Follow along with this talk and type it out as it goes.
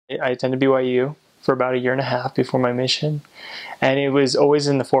I attended BYU for about a year and a half before my mission, and it was always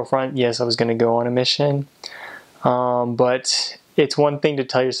in the forefront. Yes, I was going to go on a mission, but it's one thing to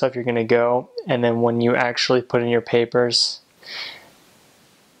tell yourself you're going to go, and then when you actually put in your papers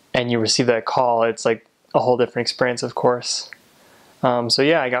and you receive that call, it's like a whole different experience, of course. So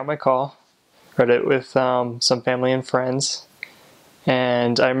yeah, I got my call, read it with some family and friends,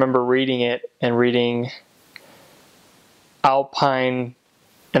 and I remember reading it and reading Alpine,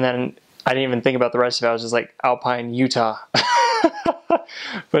 and then I didn't even think about the rest of it. I was just like, Alpine, Utah.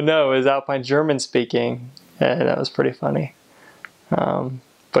 But no, it was Alpine German speaking, and that was pretty funny.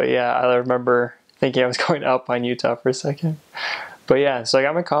 But yeah, I remember thinking I was going to Alpine, Utah for a second. But yeah, so I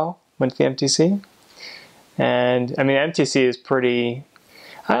got my call, went to the MTC, and I mean, MTC is pretty,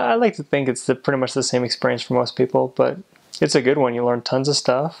 I like to think it's pretty much the same experience for most people, but it's a good one. You learn tons of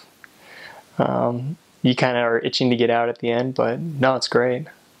stuff. You kind of are itching to get out at the end, but no, it's great.